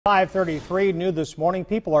5:33 new this morning.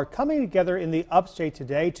 People are coming together in the upstate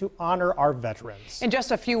today to honor our veterans. In just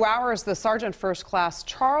a few hours, the Sergeant First Class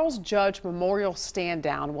Charles Judge Memorial Stand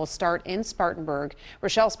Down will start in Spartanburg.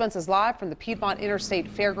 Rochelle Spence is live from the Piedmont Interstate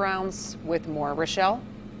Fairgrounds with more. Rochelle?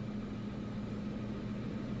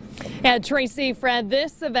 Yeah, Tracy, Fred,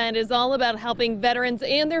 this event is all about helping veterans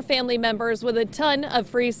and their family members with a ton of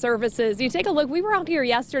free services. You take a look, we were out here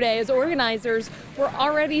yesterday as organizers were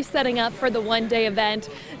already setting up for the one-day event.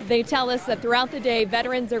 They tell us that throughout the day,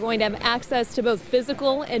 veterans are going to have access to both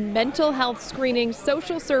physical and mental health screening,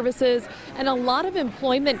 social services, and a lot of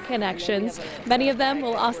employment connections. Many of them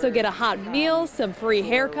will also get a hot meal, some free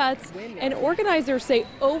haircuts, and organizers say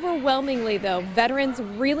overwhelmingly, though, veterans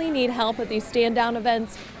really need help at these stand-down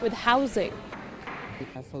events with housing. We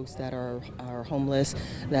have folks that are homeless,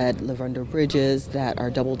 that live under bridges, that are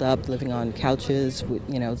doubled up, living on couches,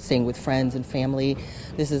 staying with friends and family.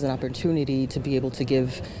 This is an opportunity to be able to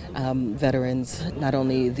give veterans not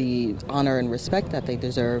only the honor and respect that they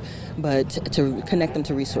deserve, but to connect them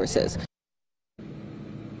to resources.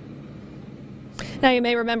 Now, you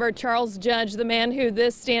may remember Charles Judge, the man who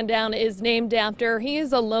this stand down is named after. He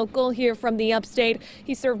is a local here from the upstate.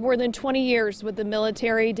 He served more than 20 years with the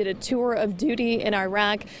military, did a tour of duty in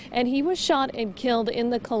Iraq, and he was shot and killed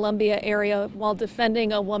in the Columbia area while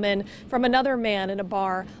defending a woman from another man in a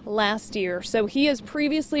bar last year. So he has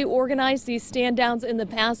previously organized these stand downs in the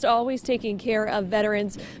past, always taking care of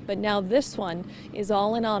veterans, but now this one is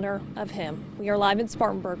all in honor of him. We are live in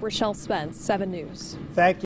Spartanburg. Rochelle Spence, 7 News. Thank you.